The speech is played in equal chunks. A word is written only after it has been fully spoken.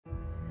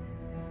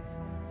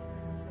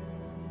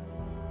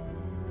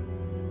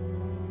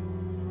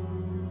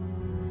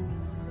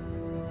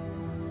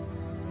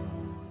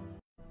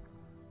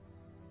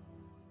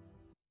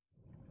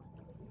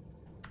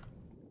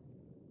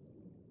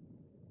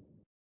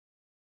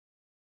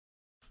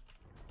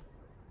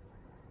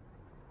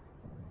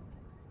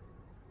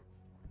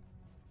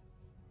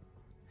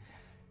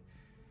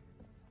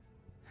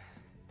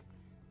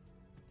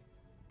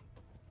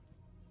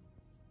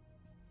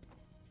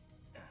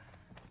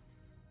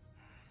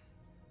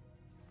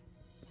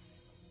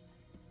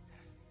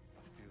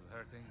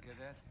hurting,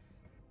 Cadet?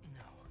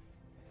 No.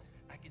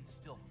 I can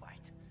still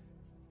fight.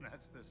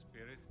 That's the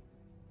spirit.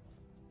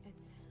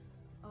 It's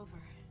over.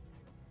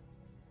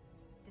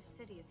 The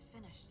city is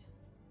finished.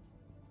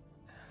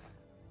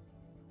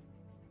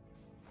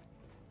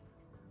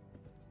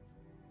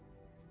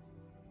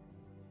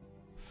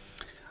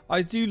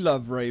 I do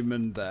love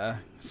Raymond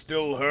there.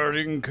 Still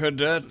hurting,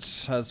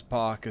 Cadet, as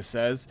Parker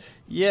says.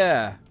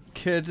 Yeah,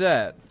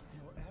 Cadet.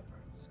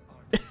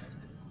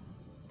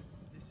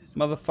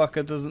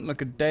 Motherfucker doesn't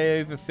look a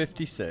day over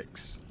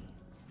 56.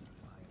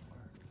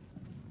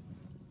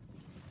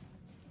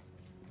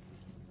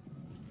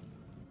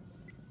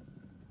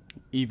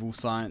 Evil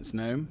science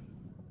gnome.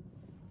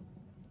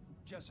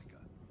 Jessica,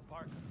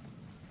 Parker,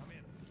 come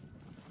in.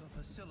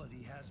 The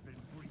facility has been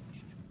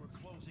breached. We're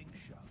closing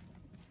shop.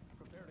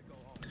 Prepare to go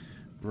home.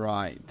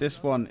 Right,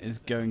 this one is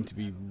going to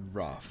be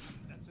rough.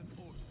 That's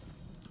important.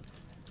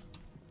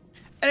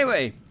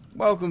 Anyway,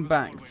 welcome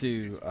back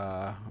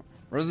to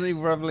Resident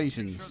Evil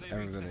Revelations,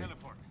 everybody.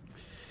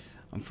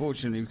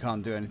 Unfortunately, we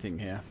can't do anything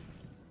here.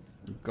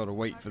 We've got to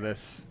wait for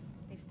this.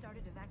 They've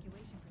started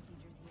evacuation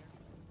procedures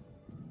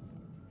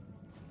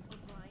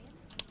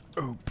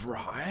here.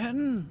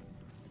 O'Brien?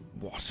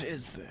 What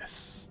is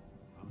this?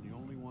 I'm the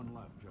only one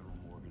left, General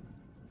Morgan.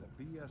 The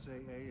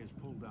BSAA is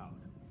pulled out.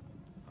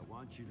 I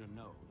want you to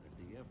know that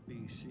the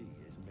FBC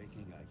is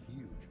making a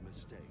huge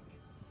mistake.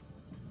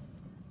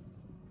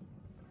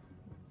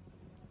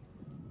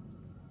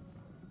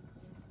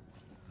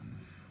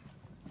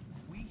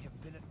 We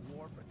have been at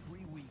war for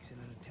 3 weeks in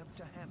an attempt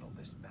to handle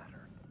this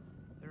matter.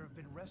 There have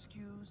been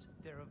rescues,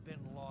 there have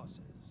been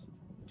losses.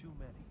 Too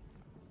many.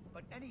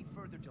 But any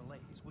further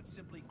delays would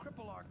simply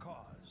cripple our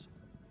cause.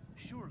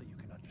 Surely you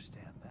can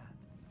understand that.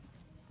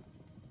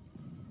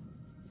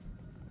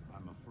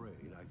 I'm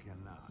afraid I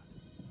cannot.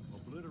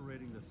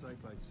 Obliterating the site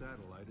by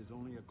satellite is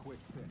only a quick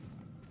fix.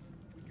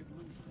 We could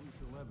lose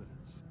crucial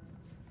evidence.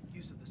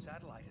 Use of the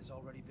satellite has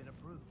already been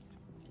approved.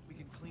 We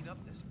can clean up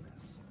this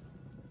mess.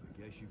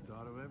 I guess you've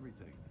thought of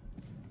everything.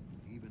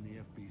 Even the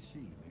FBC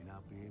may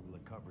not be able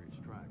to cover its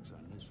tracks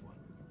on this one.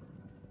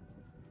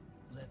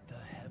 Let the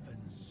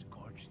heavens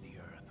scorch the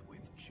earth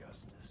with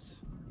justice.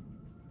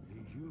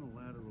 These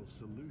unilateral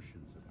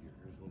solutions of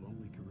yours will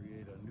only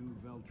create a new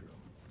Veltro.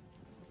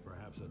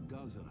 Perhaps a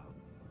dozen of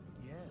them.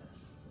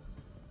 Yes,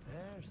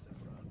 there's the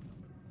rub.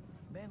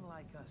 Men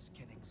like us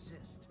can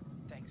exist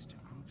thanks to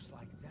groups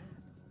like that.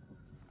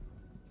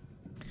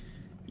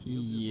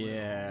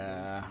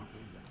 Yeah.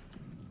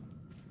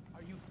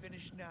 Are you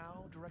finished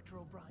now, Director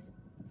O'Brien?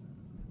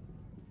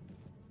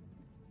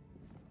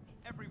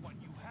 Everyone,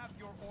 you have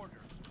your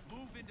orders.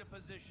 Move into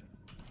position.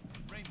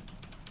 Raymond,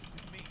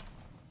 with me.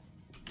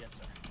 Yes,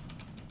 sir.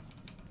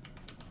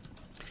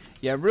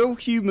 Yeah, real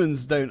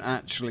humans don't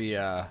actually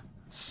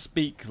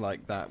speak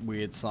like that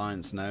weird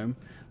science gnome.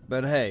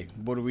 But hey,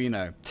 what do we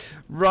know?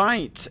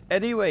 Right,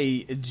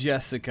 anyway,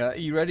 Jessica, are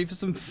you ready for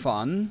some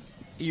fun?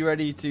 Are you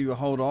ready to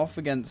hold off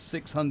against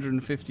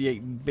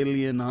 658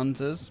 billion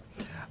hunters?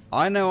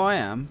 I know I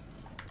am.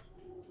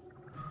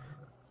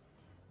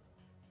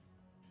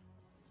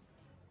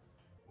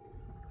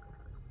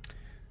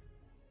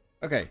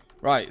 Okay,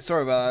 right,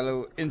 sorry about that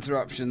little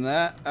interruption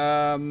there.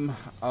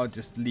 I'll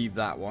just leave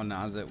that one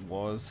as it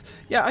was.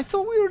 Yeah, I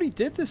thought we already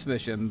did this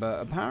mission,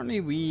 but apparently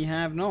we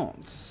have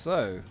not.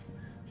 So,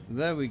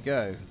 there we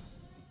go.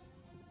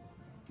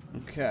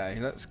 Okay,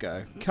 let's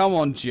go. Come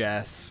on,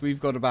 Jess. We've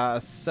got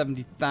about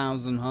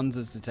 70,000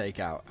 hunters to take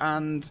out.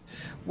 And,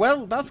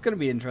 well, that's going to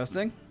be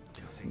interesting.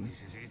 You think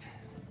this is it?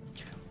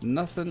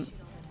 Nothing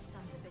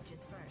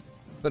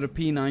but a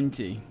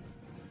P90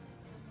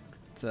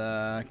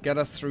 to get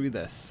us through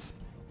this.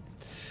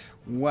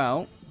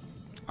 Well,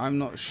 I'm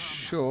not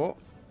sure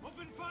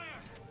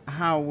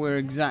how we're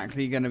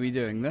exactly going to be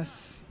doing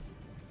this.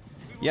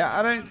 Yeah,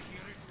 I don't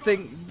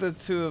think the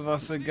two of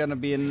us are going to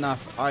be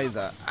enough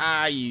either.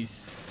 Ah, you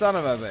son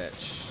of a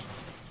bitch.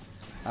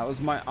 That was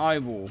my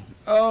eyeball.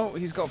 Oh,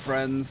 he's got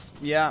friends.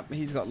 Yeah,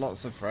 he's got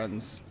lots of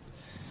friends.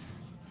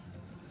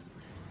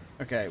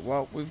 Okay,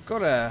 well, we've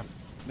got a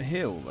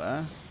hill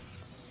there.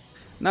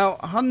 Now,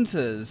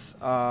 hunters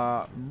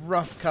are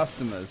rough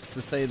customers,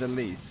 to say the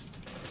least.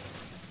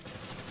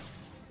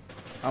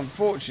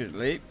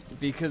 Unfortunately,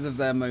 because of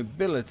their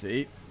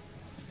mobility,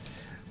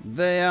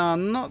 they are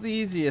not the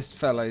easiest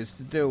fellows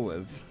to deal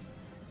with.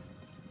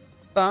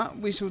 But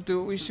we shall do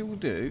what we shall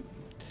do.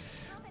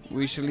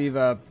 We shall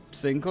either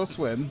sink or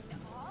swim.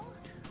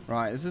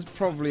 Right, this is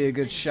probably a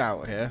good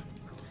shout here.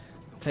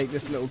 Take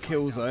this little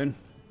kill zone.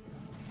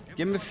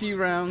 Give him a few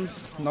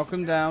rounds. Knock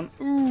him down.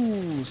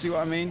 Ooh, see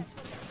what I mean?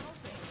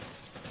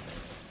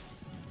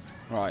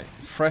 Right,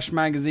 fresh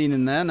magazine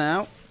in there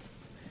now.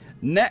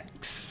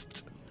 Next.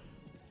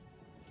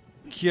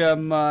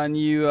 Come on,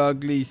 you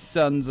ugly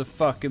sons of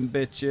fucking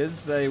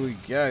bitches. There we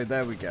go,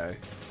 there we go.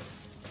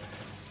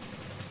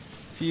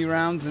 Few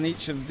rounds in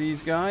each of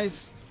these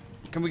guys.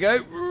 Can we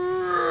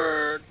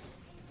go?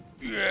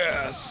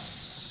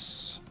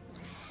 Yes.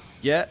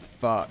 Get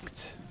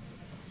fucked.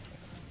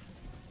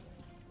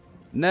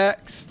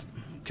 Next.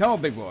 Come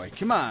on, big boy.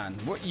 Come on.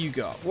 What you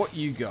got? What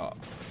you got?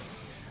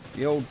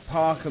 The old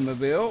Parker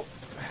mobile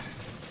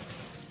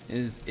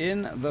is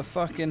in the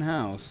fucking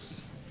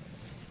house.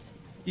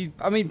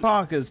 I mean,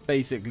 Parker's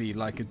basically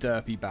like a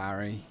derpy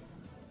Barry,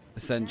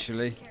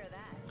 essentially. Care of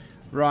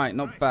that. Right,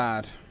 not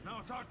bad. Now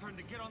it's our turn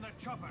to get on that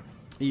chopper.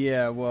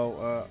 Yeah, well,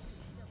 Still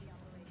be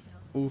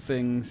operational. all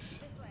things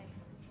This way.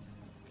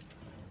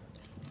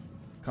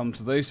 come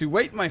to those who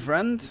wait, my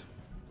friend.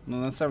 Not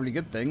necessarily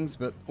good things,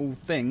 but all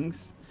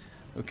things.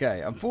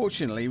 Okay,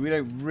 unfortunately, we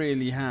don't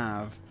really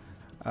have...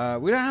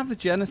 we don't have the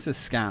Genesis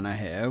scanner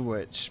here,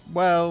 which,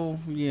 well,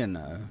 you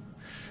know.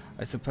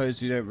 I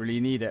suppose we don't really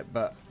need it,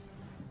 but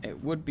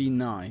it would be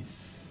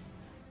nice.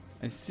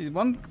 I see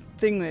one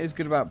thing that is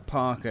good about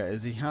Parker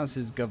is he has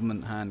his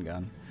government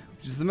handgun,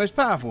 which is the most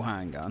powerful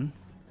handgun.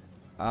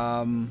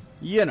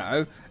 You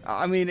know,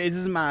 I mean, it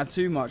doesn't matter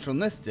too much on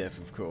this diff,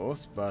 of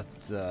course, but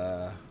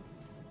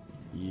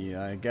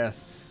yeah, I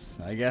guess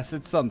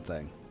it's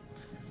something.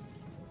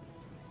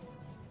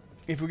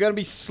 If we're going to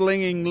be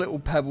slinging little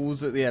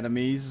pebbles at the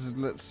enemies,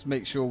 let's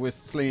make sure we're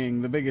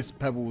slinging the biggest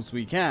pebbles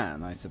we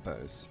can, I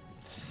suppose.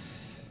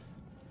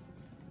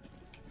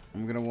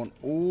 I'm going to want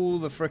all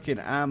the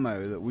frickin'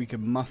 ammo that we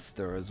can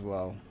muster as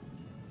well.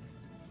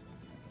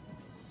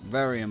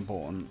 Very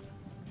important.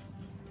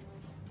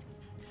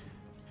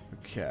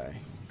 Okay.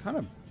 Kind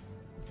of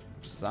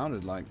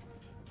sounded like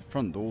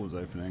front door was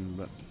opening,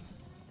 but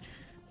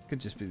could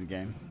just be the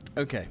game.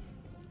 Okay.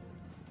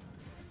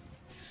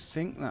 I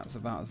think that's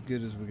about as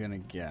good as we're going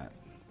to get.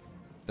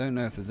 Don't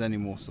know if there's any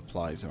more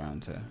supplies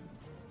around here.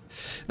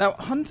 Now,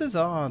 hunters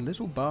are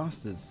little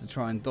bastards to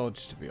try and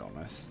dodge, to be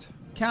honest.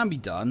 Can be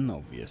done,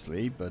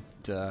 obviously, but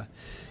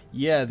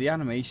yeah, the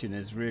animation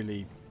is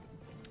really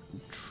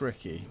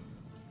tricky.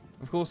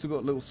 Of course, we've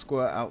got a little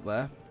squirt out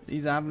there.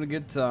 He's having a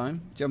good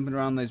time, jumping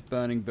around those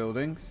burning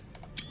buildings.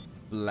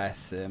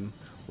 Bless him.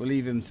 We'll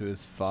leave him to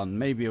his fun.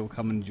 Maybe he'll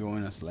come and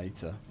join us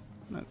later.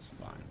 That's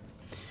fine.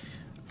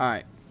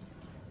 Alright.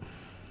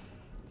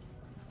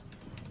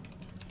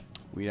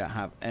 We don't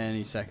have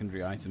any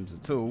secondary items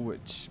at all,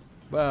 which,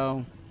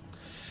 well,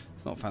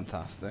 it's not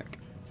fantastic.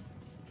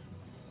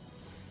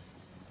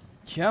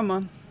 Come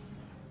on.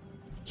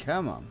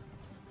 Come on.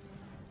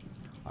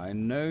 I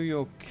know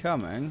you're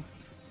coming.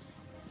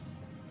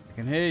 I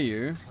can hear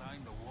you.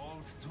 Climb the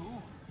walls too?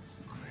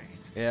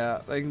 Great.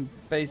 Yeah, they can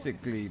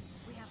basically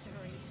We have to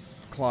hurry.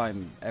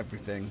 climb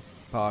everything,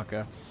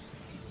 Parker.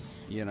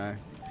 You know.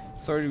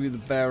 Sorry to be the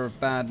bearer of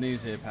bad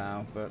news here,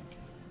 pal, but...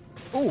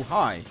 Oh,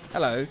 hi.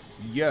 Hello.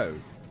 Yo.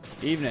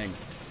 Evening.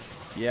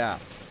 Yeah.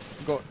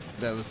 Forgot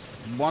there was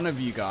one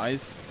of you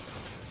guys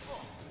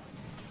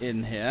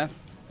in here.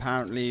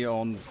 Apparently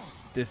on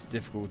this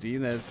difficulty,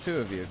 there's two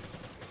of you.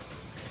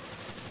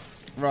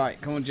 Right,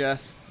 come on,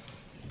 Jess.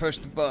 Push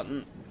the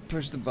button.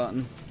 Push the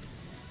button.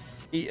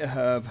 Eat a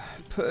herb.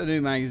 Put a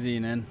new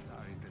magazine in.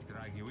 Sorry to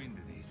drag you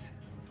into this.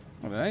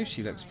 I don't know,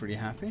 she looks pretty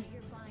happy.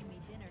 You're buying me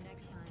dinner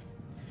next time.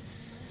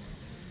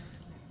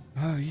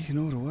 Oh, you can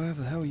order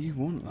whatever the hell you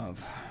want,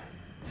 love.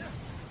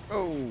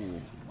 Oh.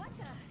 What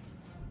the?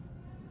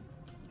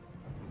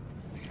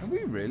 Have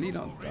we really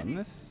not done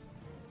this?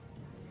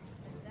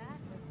 That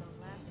was the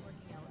last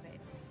working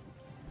elevator.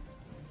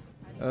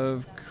 How do you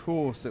Of feel about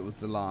course it was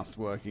the last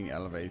working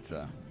elevator.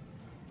 stairs?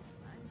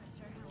 I'm not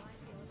sure how I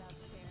feel about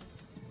stairs.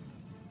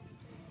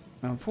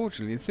 Now,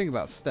 unfortunately, the thing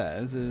about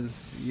stairs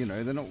is, you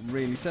know, they're not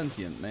really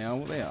sentient. They are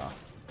what they are.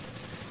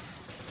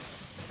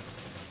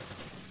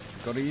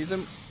 Gotta use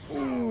them.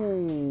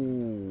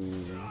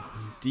 Ooh.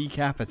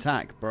 Decap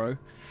attack, bro.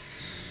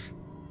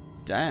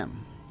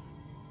 Damn.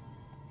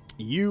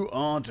 You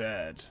are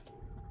dead.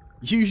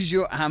 Use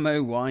your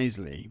ammo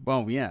wisely.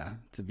 Well, yeah,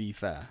 to be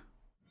fair.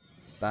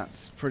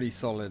 That's pretty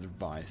solid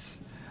advice.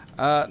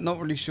 Not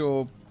really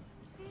sure.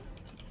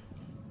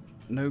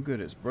 No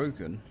good, it's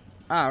broken.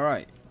 Ah,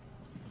 right.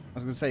 I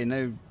was going to say,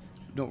 no,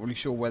 not really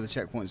sure where the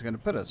checkpoint is going to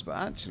put us, but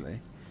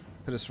actually,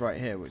 put us right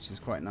here, which is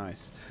quite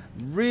nice.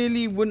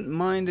 Really wouldn't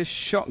mind a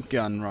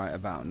shotgun right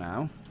about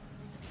now.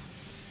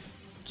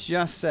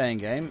 Just saying,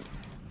 game.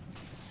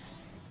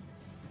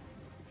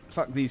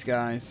 Fuck these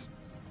guys.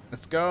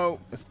 Let's go.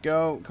 Let's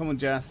go. Come on,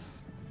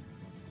 Jess.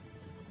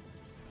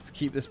 Let's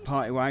keep this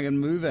party wagon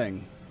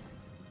moving.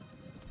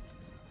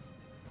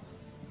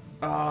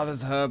 Ah,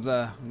 there's a herb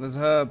there. There's a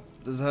herb.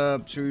 There's a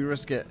herb. Should we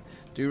risk it?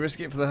 Do we risk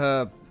it for the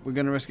herb? We're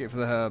going to risk it for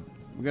the herb.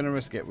 We're going to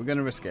risk it. We're going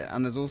to risk it.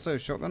 And there's also a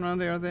shotgun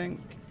around here, I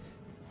think.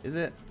 Is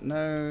it?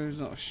 No, it's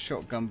not a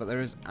shotgun, but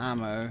there is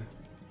ammo.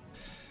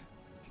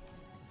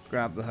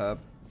 Grab the herb.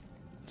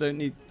 Don't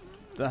need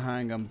the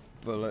handgun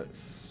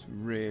bullets,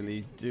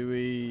 really, do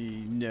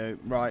we? No.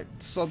 Right,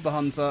 sod the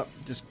hunter.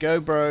 Just go,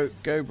 bro.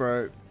 Go,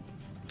 bro.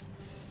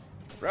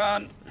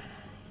 Run.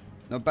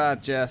 Not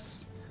bad,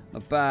 Jess.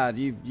 Not bad.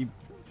 You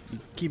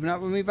keeping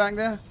up with me back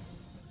there?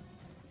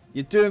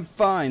 You're doing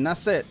fine.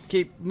 That's it.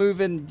 Keep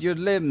moving your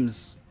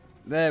limbs.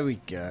 There we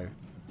go.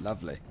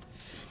 Lovely.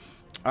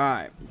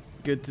 Alright.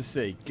 Good to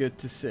see. Good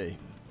to see.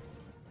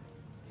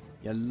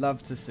 You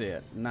love to see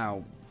it.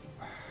 Now,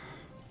 I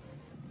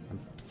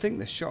think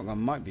the shotgun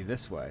might be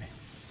this way.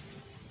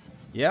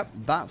 Yep,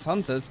 that's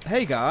hunters.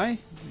 Hey, guy.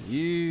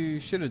 You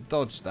should have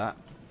dodged that.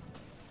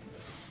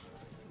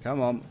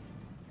 Come on.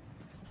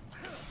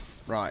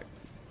 Right.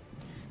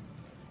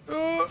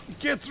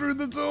 Get through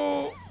the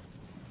door.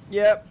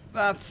 Yep,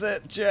 that's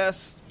it,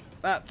 Jess.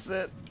 That's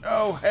it.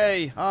 Oh,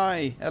 hey.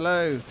 Hi.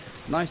 Hello.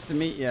 Nice to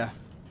meet you.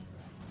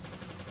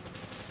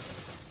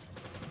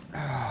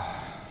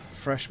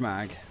 Fresh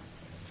mag.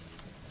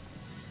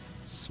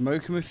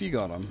 Smoke 'em if you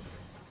got 'em.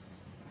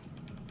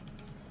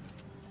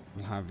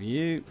 We'll have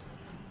you.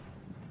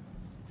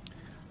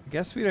 I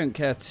guess we don't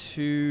care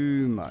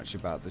too much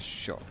about the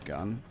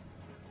shotgun.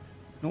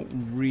 Not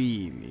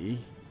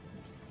really.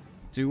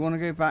 Do you want to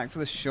go back for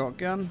the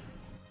shotgun?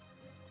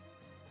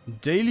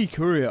 Daily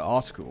Courier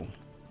article.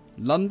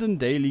 London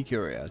Daily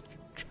Courier.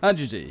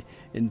 Tragedy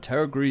in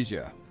Terra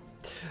Grigia.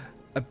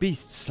 A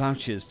beast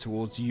slouches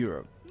towards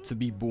Europe to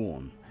be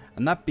born.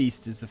 And that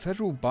beast is the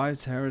Federal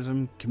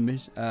Bioterrorism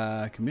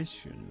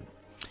Commission.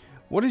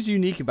 What is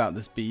unique about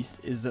this beast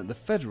is that the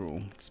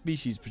Federal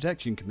Species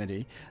Protection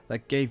Committee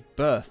that gave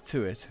birth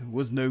to it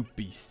was no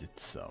beast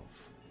itself,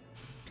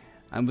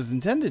 and was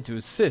intended to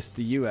assist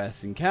the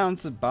US in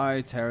counter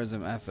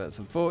bioterrorism efforts.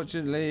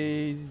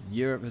 Unfortunately,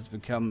 Europe has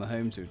become the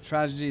home to a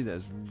tragedy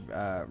that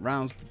has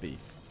roused the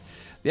beast.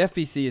 The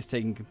FBC has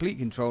taken complete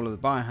control of the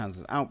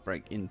biohazard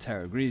outbreak in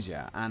Terra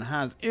Grigia and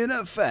has, in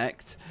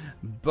effect,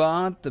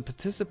 barred the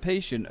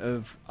participation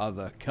of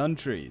other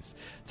countries.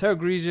 Terra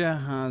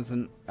Grigia has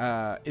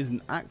is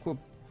an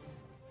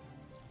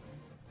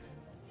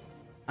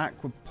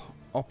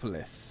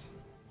aquapolis.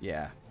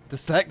 Yeah,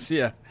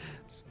 dyslexia.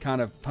 It's kind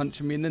of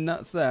punching me in the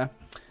nuts there.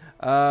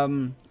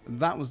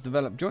 That was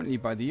developed jointly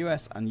by the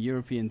US and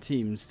European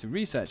teams to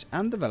research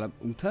and develop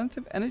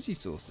alternative energy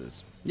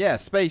sources. Yeah,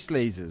 space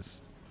lasers.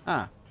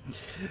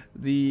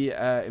 The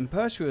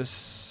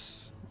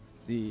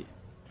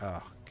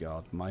oh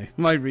god,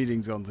 my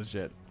reading's gone to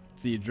shit.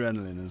 It's the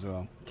adrenaline as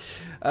well.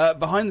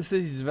 Behind the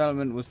city's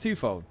development was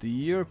twofold. The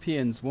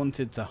Europeans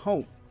wanted to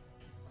halt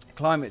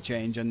climate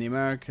change, and the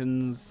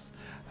Americans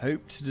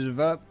hoped to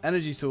develop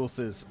energy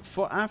sources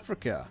for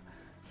Africa.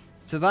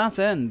 To that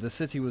end, the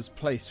city was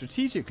placed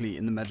strategically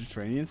in the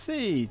Mediterranean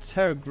Sea.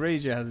 Terra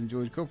Grigia has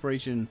enjoyed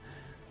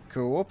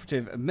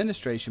cooperative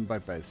administration by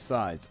both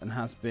sides and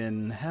has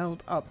been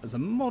held up as a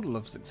model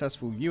of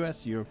successful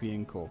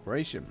US-European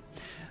cooperation.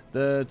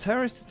 The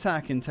terrorist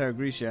attack in Terra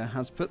Grigia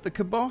has put the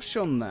kibosh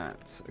on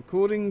that,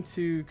 according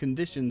to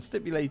conditions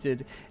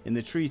stipulated in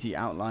the treaty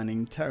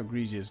outlining Terra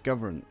Grigia's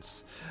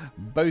governance.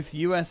 Both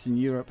US and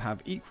Europe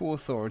have equal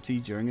authority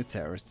during a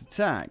terrorist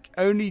attack.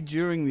 Only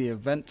during the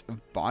event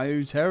of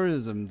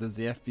bioterrorism does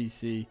the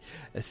FBC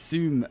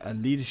assume a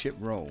leadership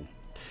role.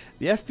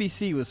 The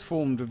FBC was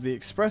formed with the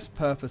express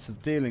purpose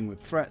of dealing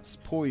with threats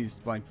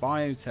posed by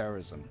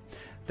bioterrorism.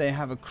 They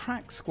have a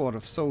crack squad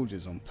of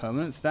soldiers on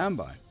permanent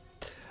standby.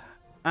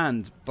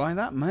 And by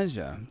that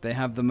measure, they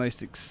have the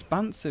most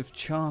expansive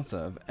charter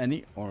of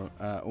any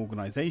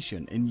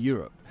organization in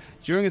Europe.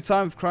 During a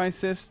time of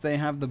crisis, they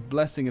have the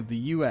blessing of the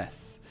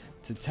US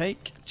to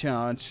take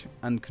charge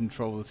and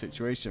control the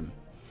situation.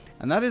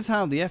 And that is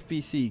how the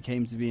FBC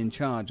came to be in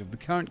charge of the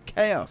current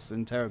chaos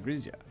in Terra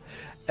Grigia.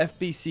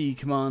 FBC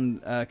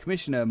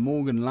Commissioner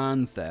Morgan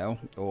Lansdale,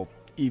 or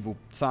Evil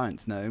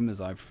Science Gnome as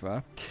I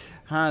prefer,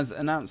 has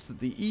announced that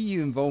the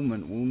EU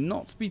involvement will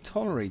not be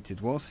tolerated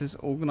whilst his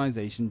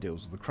organisation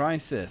deals with the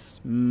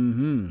crisis.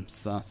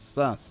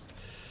 Sus.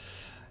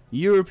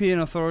 European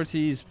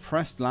authorities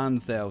pressed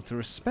Lansdale to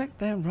respect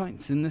their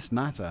rights in this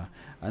matter,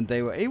 and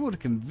they were able to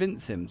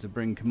convince him to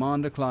bring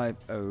Commander Clive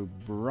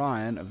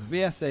O'Brien of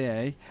the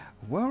BSAA, a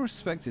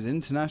well-respected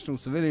international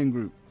civilian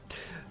group.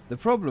 The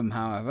problem,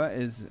 however,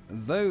 is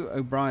though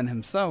O'Brien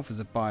himself is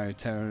a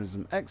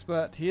bioterrorism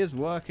expert, he is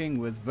working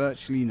with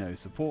virtually no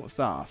support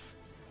staff,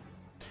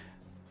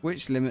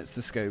 which limits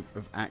the scope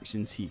of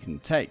actions he can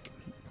take.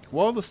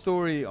 While the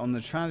story on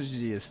the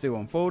tragedy is still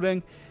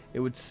unfolding,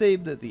 it would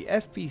seem that the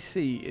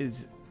FBC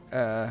is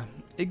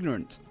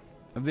ignorant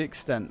of the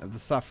extent of the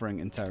suffering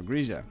in Terra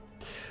Grigia.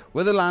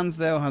 Whether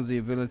Lansdale has the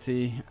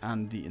ability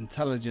and the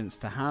intelligence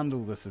to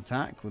handle this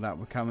attack without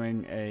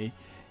becoming a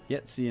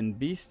Yetzian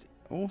beast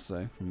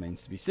also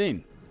remains to be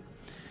seen.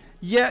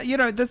 Yeah, you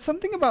know, there's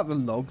something about the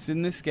logs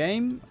in this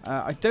game.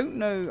 I don't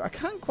know, I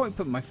can't quite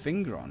put my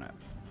finger on it.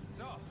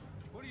 So,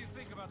 what do you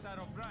think about that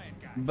O'Brien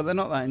guy? But they're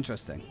not that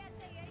interesting.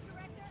 BSAA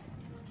director?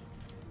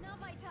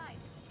 Not my type.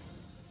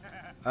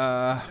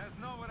 That's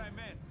not what I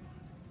meant.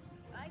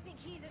 I think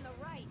he's in the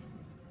right.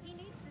 He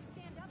needs to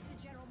stand up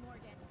to General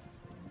Morgan.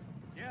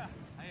 Yeah,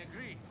 I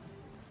agree.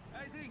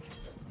 I think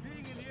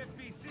being in the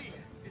FBC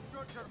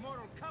distorts your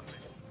moral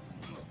compass.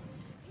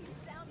 You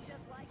sound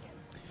just like him.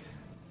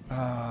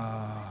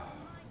 Ah.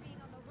 Mind being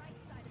on the right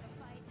side of the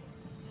fight.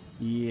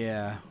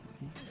 Yeah.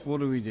 What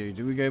do we do?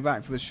 Do we go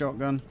back for the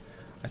shotgun?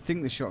 I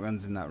think the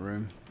shotgun's in that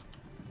room.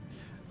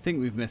 I think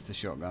we've missed the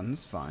shotgun.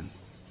 It's fine.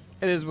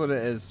 It is what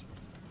it is.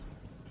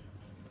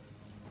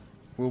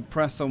 We'll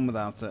press on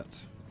without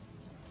it.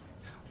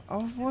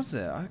 Oh, was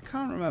it? I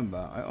can't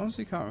remember. I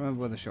honestly can't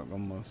remember where the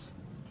shotgun was.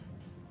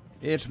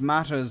 It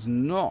matters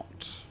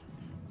not.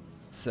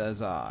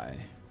 says I.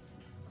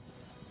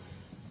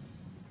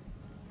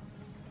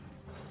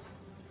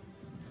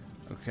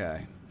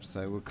 Okay,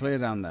 so we're clear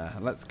down there.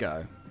 Let's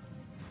go.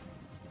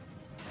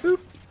 Boop.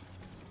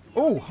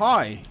 Oh,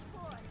 hi.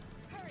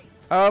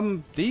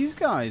 These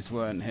guys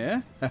weren't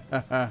here.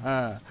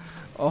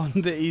 On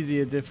the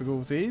easier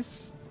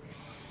difficulties.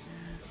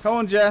 Come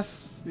on,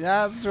 Jess.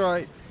 Yeah, that's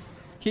right.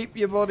 Keep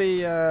your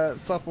body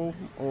supple,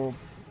 or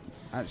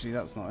actually,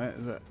 that's not it,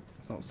 is it?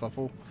 It's not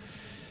supple.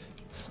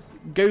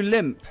 Go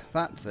limp.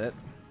 That's it.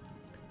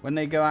 When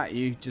they go at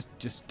you,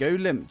 just go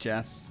limp,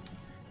 Jess.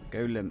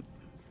 Go limp.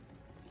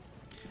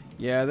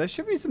 Yeah, there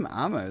should be some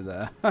ammo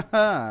there.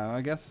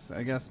 I guess.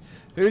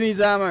 Who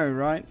needs ammo,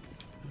 right?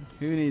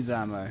 Who needs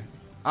ammo?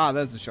 Ah,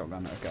 there's the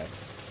shotgun. Okay.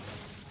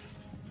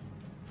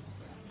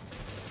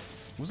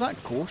 Was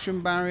that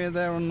caution barrier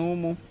there on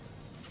normal?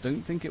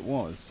 Don't think it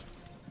was.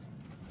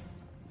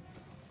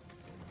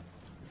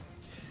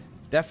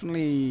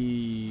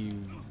 Definitely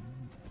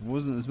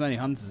wasn't as many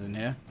hunters in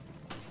here.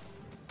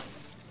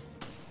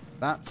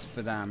 That's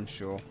for damn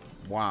sure.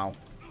 Wow.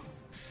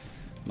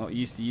 Not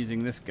used to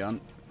using this gun.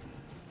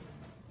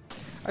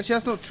 Actually,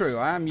 that's not true.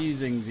 I am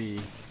using the...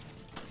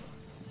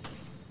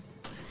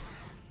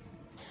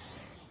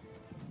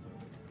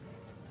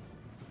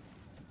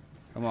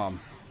 Come on.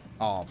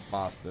 Oh,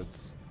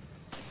 bastards.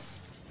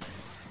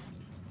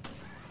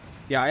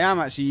 Yeah, I am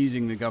actually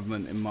using the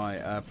government in my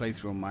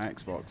playthrough on my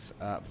Xbox,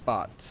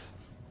 but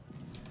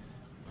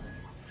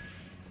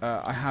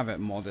I have it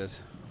modded,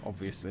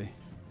 obviously.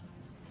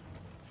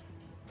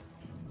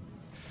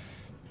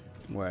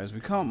 Whereas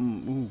we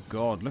can't... Oh,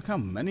 God, look how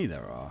many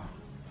there are.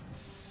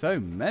 So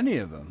many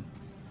of them.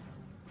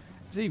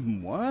 It's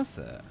even worth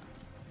it.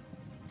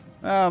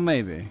 Oh,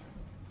 maybe.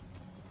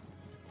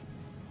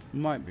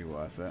 Might be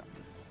worth it.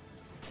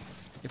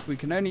 If we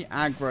can only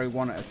aggro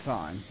one at a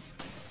time,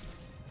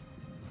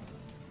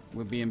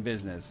 we'll be in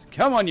business.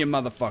 Come on, you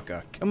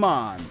motherfucker. Come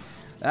on.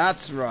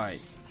 That's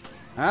right.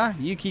 Huh?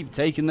 You keep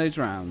taking those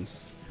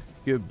rounds.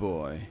 Good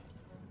boy.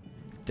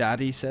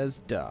 Daddy says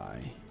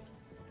die.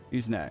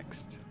 Who's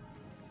next?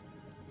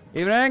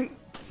 Evening.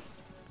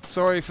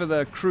 Sorry for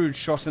the crude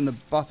shot in the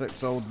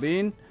buttocks, old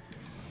bean.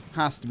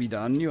 Has to be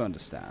done, you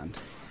understand.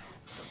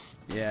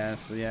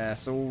 Yes,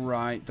 yes,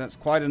 alright. That's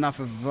quite enough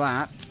of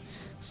that.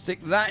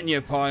 Stick that in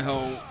your pie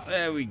hole.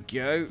 There we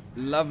go.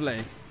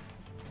 Lovely.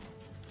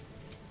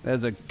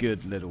 There's a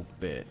good little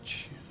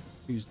bitch.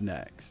 Who's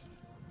next?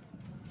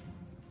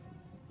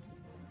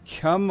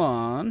 Come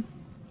on.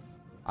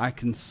 I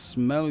can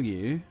smell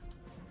you.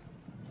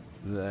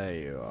 There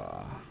you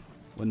are.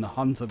 When the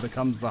hunter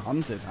becomes the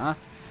hunted, huh?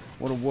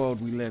 What a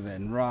world we live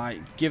in.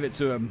 Right, give it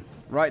to him.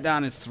 Right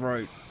down his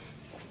throat.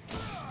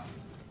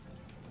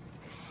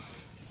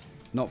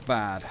 Not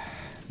bad.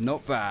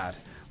 Not bad.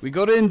 We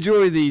got to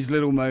enjoy these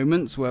little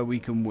moments where we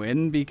can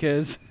win,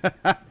 because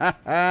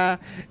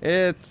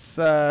it's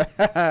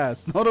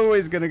not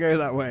always going to go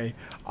that way.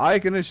 I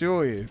can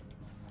assure you.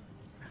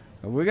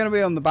 We're going to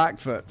be on the back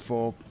foot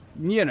for,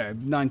 you know,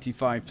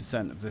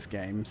 95% of this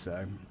game.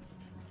 So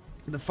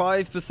the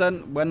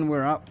 5% when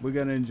we're up, we're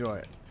going to enjoy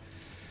it.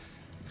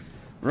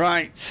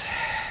 Right.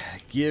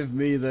 Give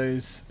me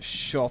those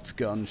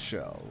shotgun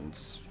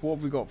shells. What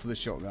have we got for the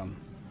shotgun?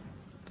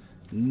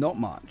 Not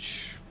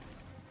much.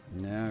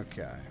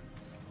 Okay.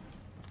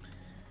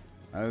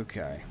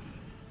 Okay.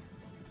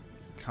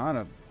 Kind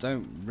of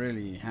don't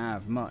really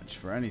have much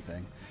for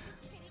anything.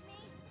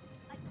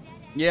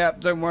 Yep,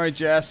 don't worry,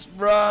 Jess.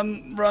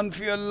 Run! Run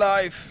for your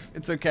life!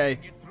 It's okay.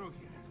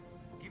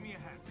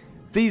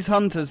 These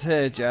hunters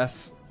here,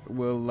 Jess,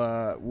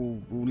 will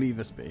leave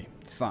us be.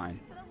 It's fine.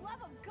 For the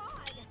love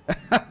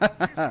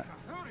of God!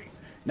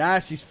 Nah,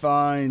 she's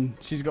fine.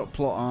 She's got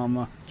plot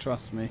armor.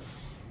 Trust me.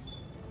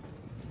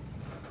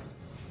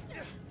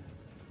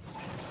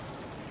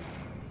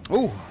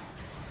 Ooh.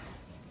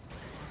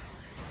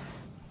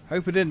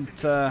 Hope it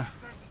didn't. Hope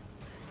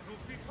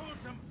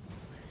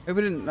it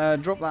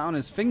didn't drop that on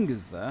his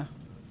fingers there.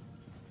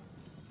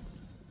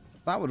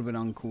 That would have been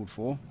uncalled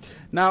for.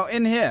 Now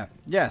in here,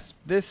 yes,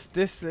 this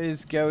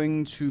is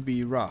going to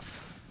be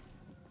rough.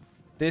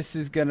 This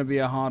is going to be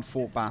a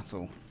hard-fought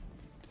battle.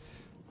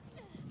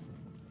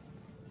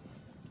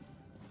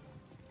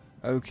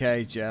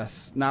 Okay,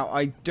 Jess. Now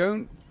I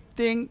don't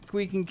think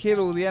we can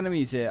kill all the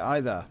enemies here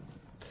either.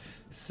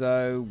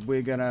 So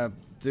we're gonna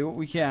do what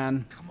we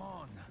can. Come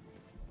on.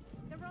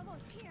 They're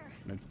almost here.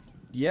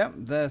 Yep,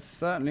 they're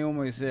certainly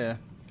almost here.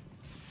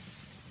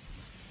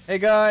 Hey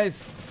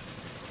guys!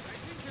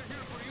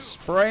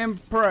 Spray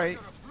and pray.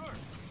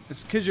 It's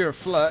because you're a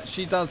flirt.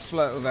 She does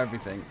flirt with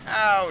everything.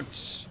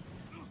 Ouch!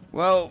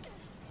 Well,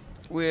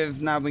 we've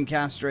now been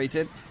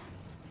castrated.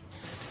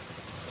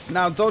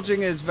 Now,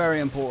 dodging is very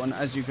important,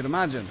 as you can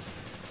imagine.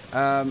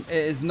 It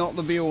is not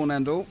the be-all and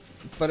end-all,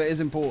 but it is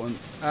important.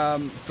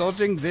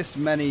 Dodging this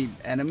many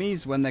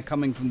enemies when they're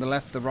coming from the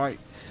left, the right,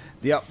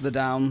 the up, the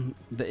down,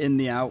 the in,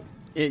 the out.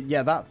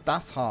 Yeah,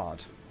 that's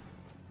hard.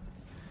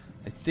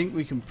 I think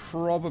we can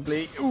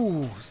probably...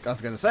 Ooh, I was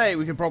going to say,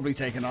 we could probably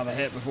take another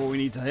hit before we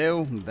need to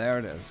heal. There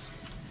it is.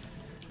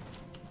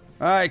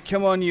 Alright,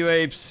 come on, you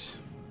apes.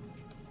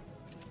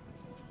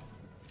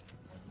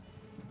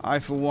 I,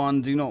 for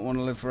one, do not want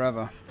to live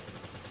forever.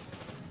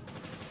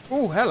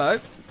 Oh, hello.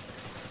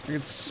 I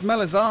could smell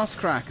his ass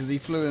crack as he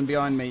flew in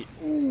behind me.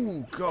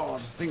 Ooh,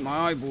 God. I think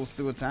my eyeball's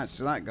still attached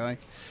to that guy.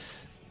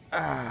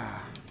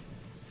 Ah.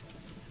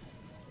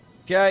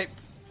 Okay,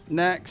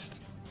 next.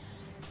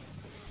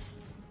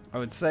 I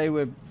would say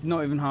we're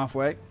not even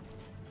halfway.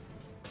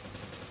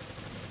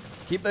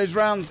 Keep those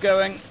rounds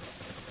going.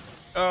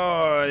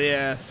 Oh,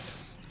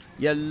 yes.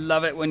 You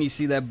love it when you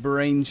see their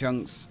brain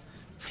chunks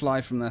fly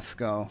from their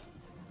skull.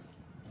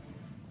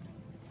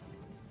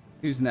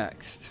 Who's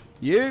next?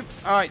 You?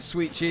 Alright,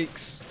 sweet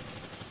cheeks.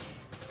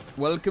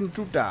 Welcome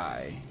to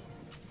die.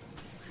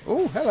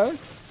 Oh, hello.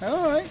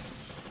 Alright.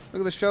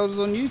 Look at the shoulders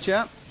on you,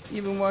 chap.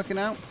 You've been working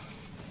out.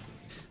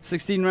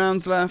 16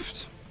 rounds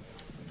left.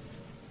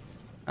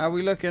 How are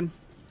we looking?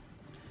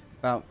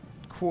 About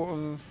quarter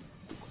of...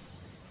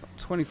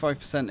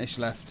 25%-ish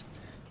left.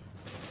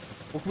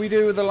 What can we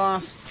do with the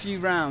last few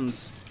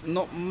rounds?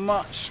 Not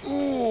much.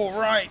 Oh,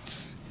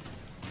 right.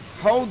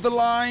 Hold the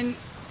line.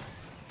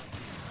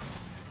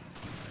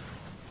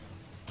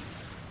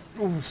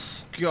 Oh,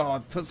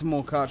 God. Put some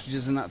more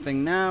cartridges in that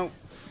thing now.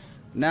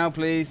 Now,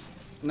 please.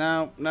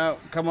 Now, no.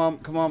 Come on,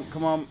 come on,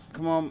 come on,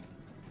 come on.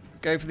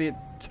 Go for the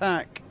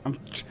attack.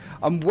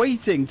 I'm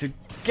waiting to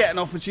get an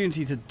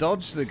opportunity to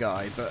dodge the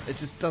guy, but it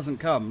just doesn't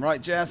come.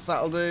 Right, Jess,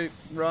 that'll do.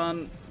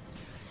 Run.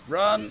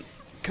 Run.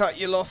 Cut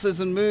your losses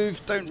and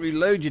move. Don't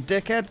reload, you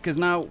dickhead, because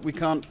now we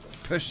can't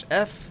push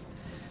F.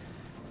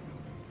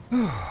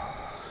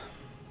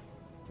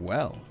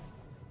 Well.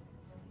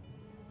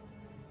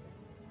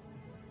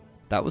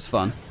 That was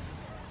fun.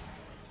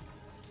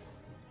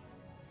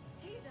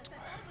 Jesus, I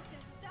thought it was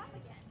gonna stop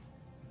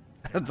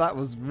again. That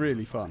was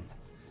really fun.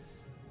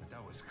 But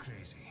that was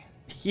crazy.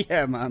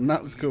 Yeah, man,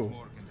 that was cool.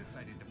 Morgan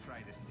decided to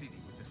fry the city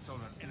with the solar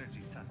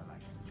energy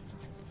satellite.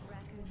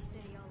 Raccoon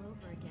City all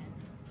over again.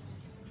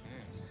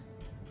 Yes.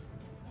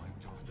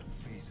 Wiped off the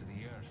face of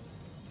the earth.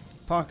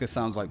 Parker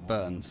sounds like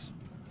Burns.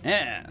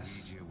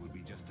 Yes. Asia would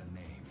be just a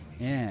name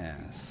in history.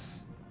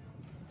 Yes.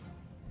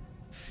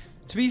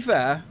 To be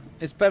fair,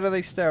 it's better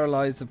they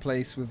sterilize the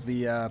place with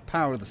the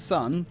power of the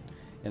sun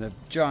in a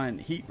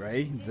giant heat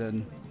ray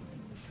than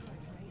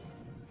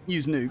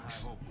use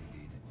nukes. Hope we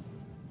did.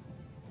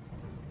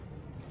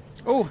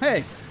 Oh,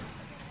 hey.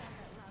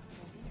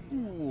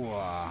 Ooh,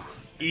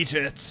 eat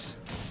it.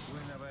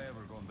 When have I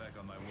ever gone back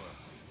on my word?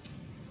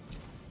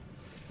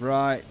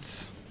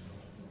 Right.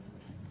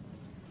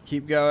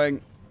 Keep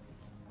going.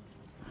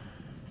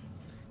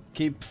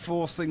 Keep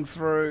forcing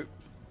through.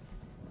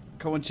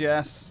 Come on,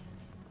 Jess.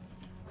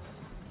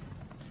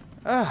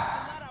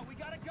 Ah. We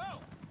gotta go.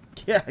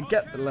 Yeah,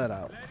 get the lead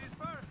out. Ladies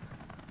first.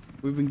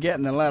 We've been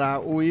getting the lead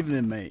out all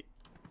evening, mate.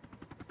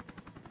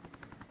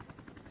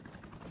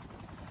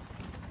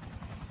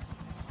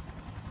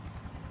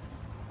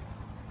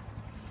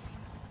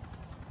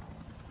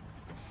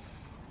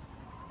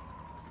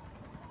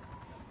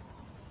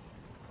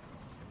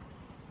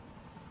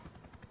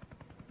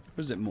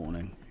 Or is it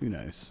morning? Who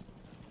knows?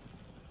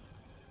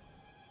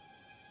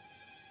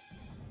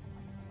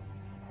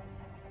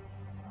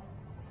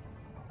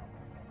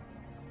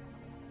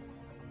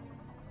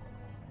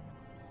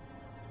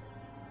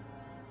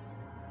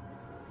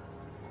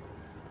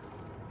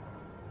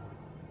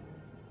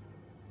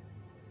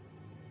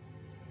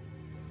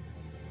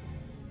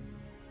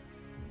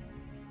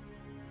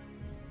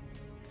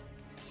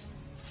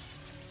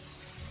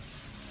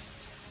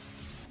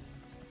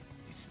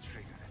 It's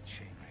triggered a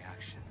chain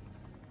reaction.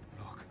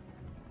 Look,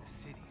 the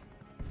city.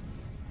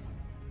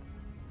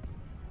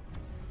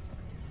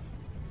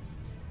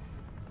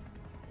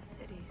 The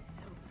city's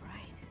so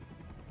bright.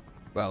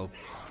 Well,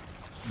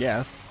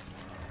 yes.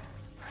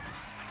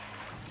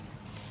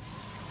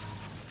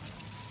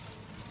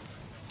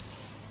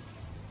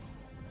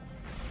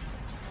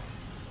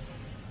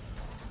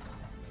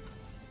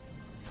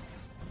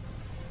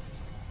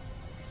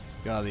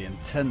 God, the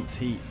intense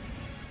heat.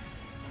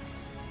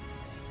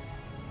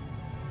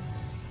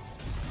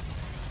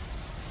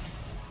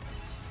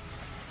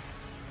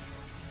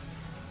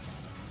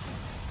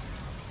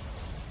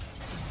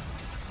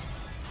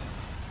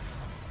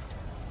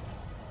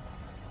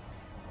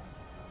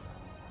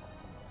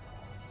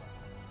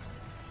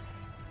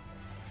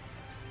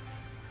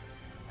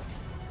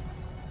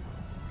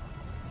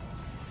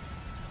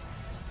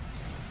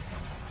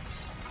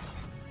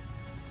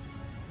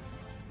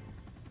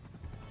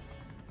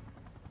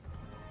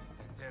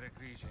 Enteric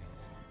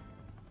regions.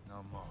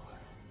 No more.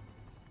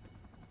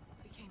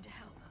 We came to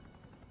help,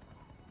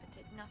 but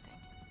did nothing.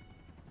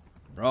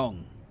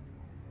 Wrong.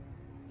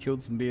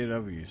 Killed some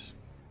BOWs.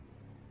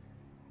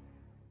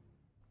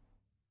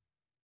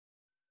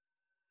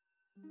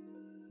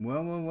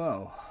 Well, well,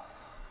 well.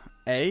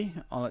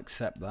 I'll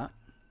accept that.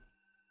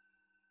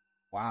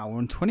 Wow, we're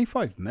on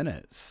 25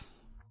 minutes.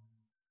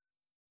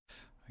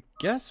 I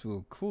guess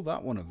we'll call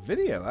that one a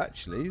video,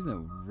 actually. There's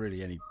no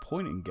really any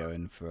point in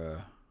going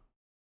for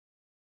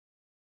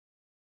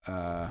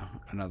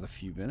another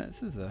few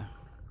minutes, is there?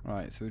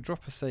 Right, so we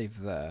drop a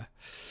save there.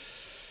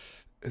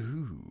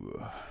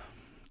 Ooh.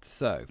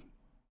 So.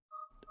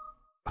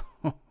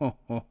 Oh,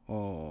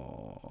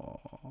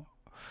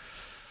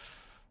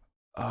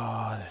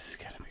 this is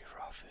going to be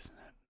rough, isn't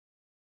it?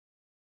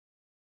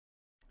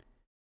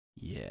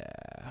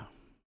 Yeah.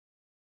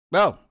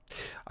 Well,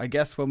 I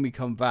guess when we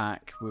come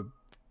back, we're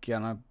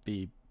going to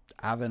be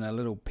having a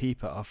little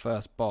peep at our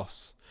first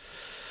boss.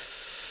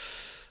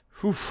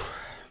 Whew.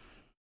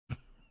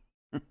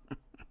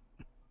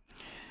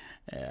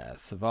 Yeah,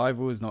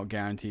 survival is not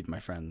guaranteed, my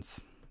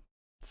friends.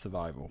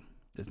 Survival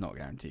is not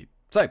guaranteed.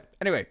 So,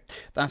 anyway,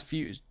 that's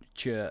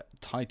future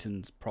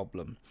Titan's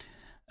problem.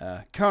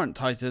 Current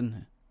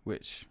Titan,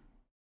 which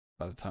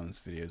by the time this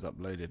video is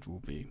uploaded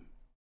will be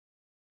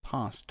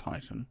past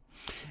Titan,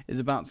 is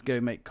about to go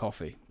make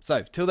coffee.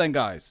 So, till then,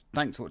 guys,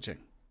 thanks for watching.